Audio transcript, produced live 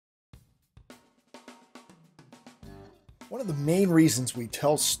One of the main reasons we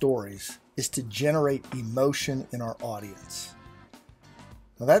tell stories is to generate emotion in our audience.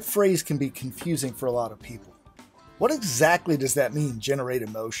 Now that phrase can be confusing for a lot of people. What exactly does that mean, generate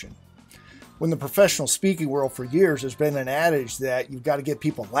emotion? In the professional speaking world for years, there's been an adage that you've got to get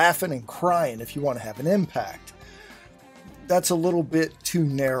people laughing and crying if you want to have an impact. That's a little bit too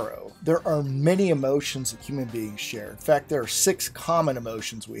narrow. There are many emotions that human beings share. In fact, there are 6 common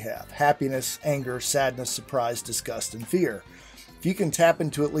emotions we have: happiness, anger, sadness, surprise, disgust, and fear. If you can tap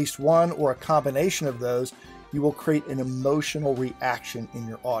into at least one or a combination of those, you will create an emotional reaction in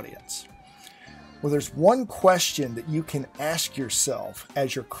your audience. Well, there's one question that you can ask yourself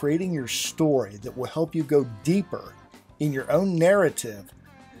as you're creating your story that will help you go deeper in your own narrative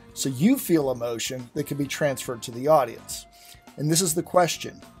so you feel emotion that can be transferred to the audience. And this is the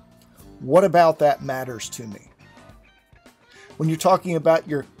question: what about that matters to me? When you're talking about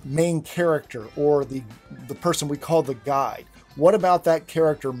your main character or the person we call the guide, what about that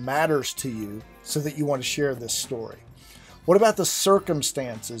character matters to you so that you want to share this story? What about the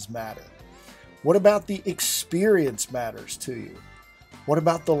circumstances matter? What about the experience matters to you? What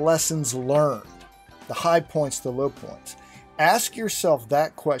about the lessons learned? The high points, the low points. Ask yourself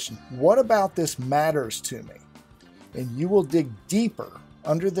that question: what about this matters to me? And you will dig deeper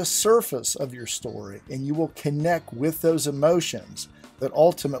under the surface of your story, and you will connect with those emotions that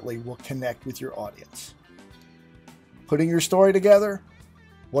ultimately will connect with your audience. Putting your story together,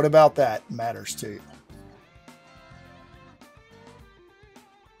 what about that matters to you?